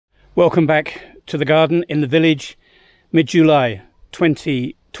Welcome back to the garden in the village, mid-July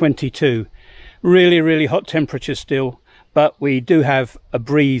 2022. Really hot temperatures still, but we do have a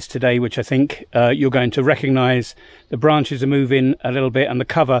breeze today, which I think you're going to recognize. The branches are moving a little bit and the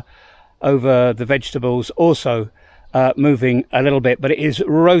cover over the vegetables also moving a little bit, but it is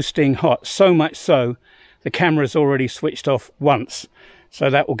roasting hot, so much so the camera's already switched off once. So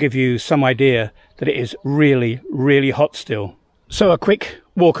that will give you some idea that it is really hot still. So a quick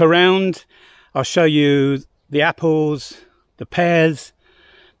walk around. I'll show you the apples, the pears,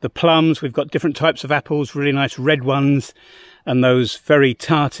 the plums. We've got different types of apples, really nice red ones, and those very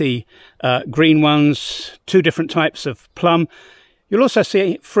tarty green ones. Two different types of plum. You'll also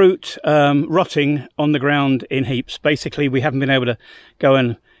see fruit rotting on the ground in heaps. Basically, we haven't been able to go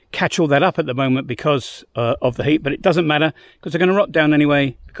and catch all that up at the moment because of the heat, but it doesn't matter because they're going to rot down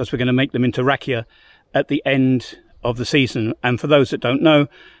anyway, because we're going to make them into rakija at the end of the season. And for those that don't know,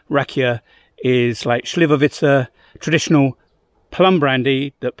 rakija is like Slivovica, traditional plum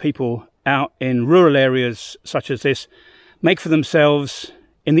brandy that people out in rural areas such as this make for themselves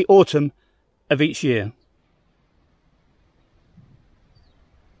in the autumn of each year.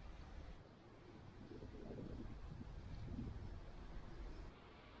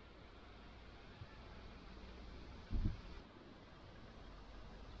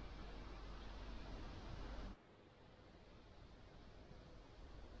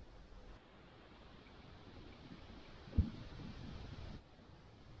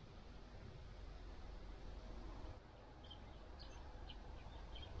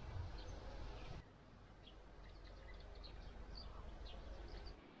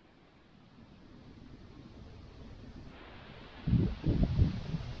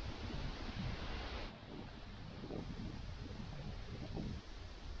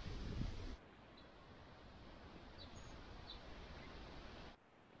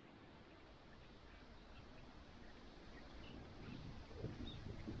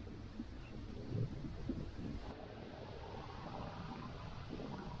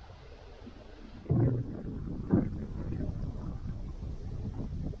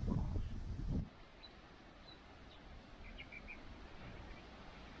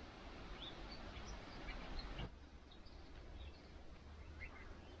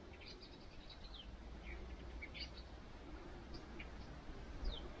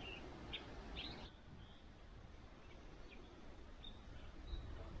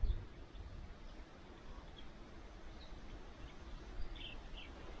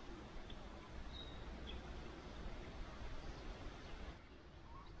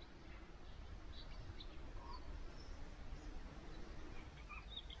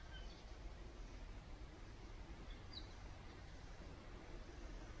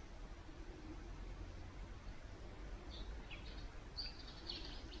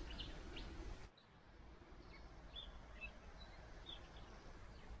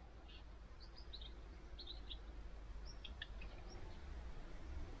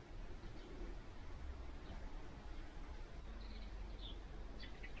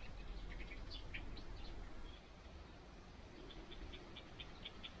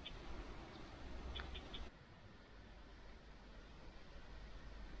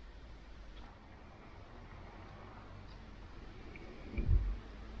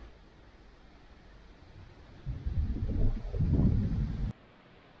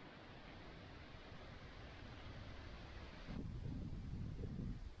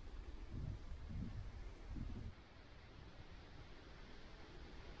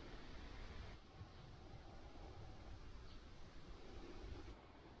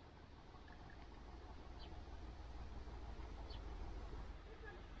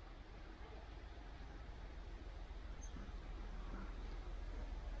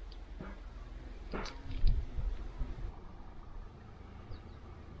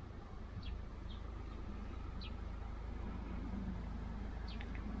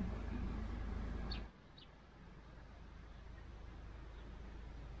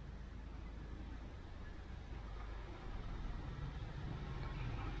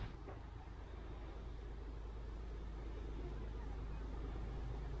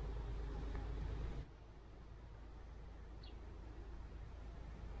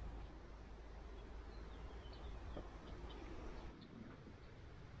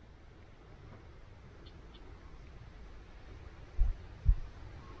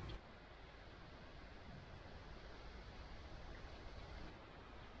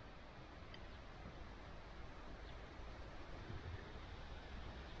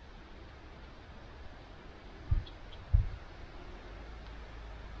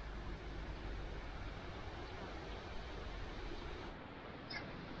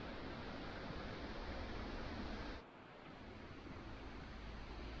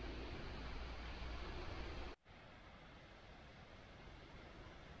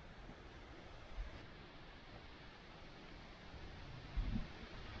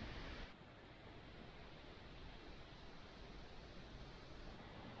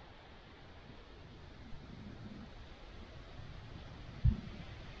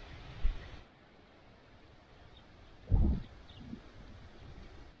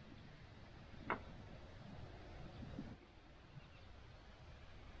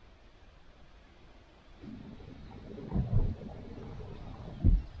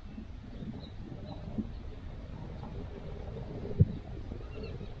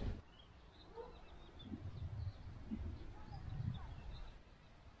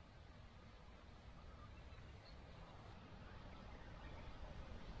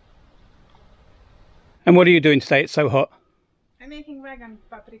 And what are you doing today? It's so hot. I'm making vegan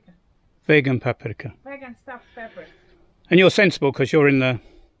paprika. Vegan paprika. Vegan stuffed pepper. And you're sensible because you're in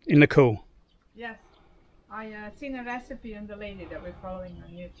the cool. Yes. I seen a recipe on the lady that we're following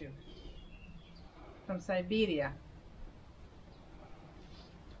on YouTube. From Siberia.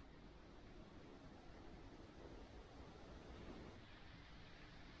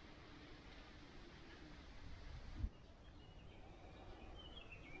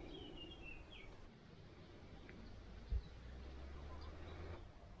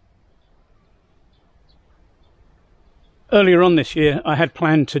 Earlier on this year, I had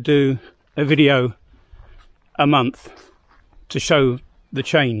planned to do a video a month to show the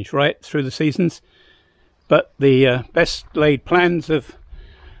change, right, through the seasons. But the best laid plans of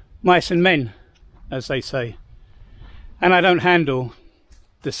mice and men, as they say. And I don't handle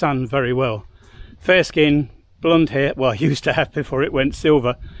the sun very well. Fair skin, blonde hair, well, I used to have before it went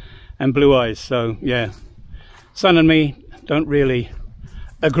silver, and blue eyes. So, yeah, sun and me don't really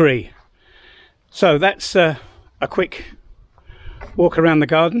agree. So that's a quick walk around the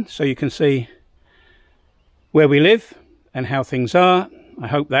garden so you can see where we live and how things are. I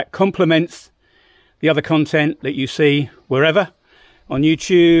hope that complements the other content that you see wherever, on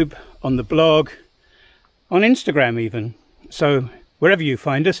YouTube, on the blog, on Instagram even. So wherever you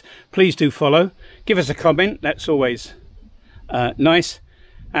find us, please do follow, give us a comment, that's always nice.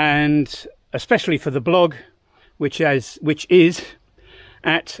 And especially for the blog, which is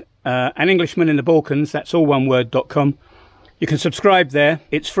at An Englishman in the Balkans, that's all one word.com. You can subscribe there.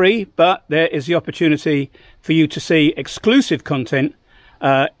 It's free, but there is the opportunity for you to see exclusive content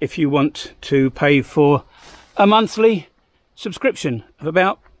if you want to pay for a monthly subscription of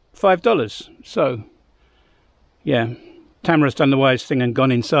about $5. So, yeah, Tamara's done the wise thing and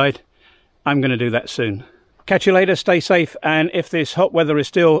gone inside. I'm going to do that soon. Catch you later, stay safe, and if this hot weather is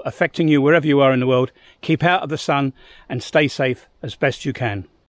still affecting you wherever you are in the world, keep out of the sun and stay safe as best you can.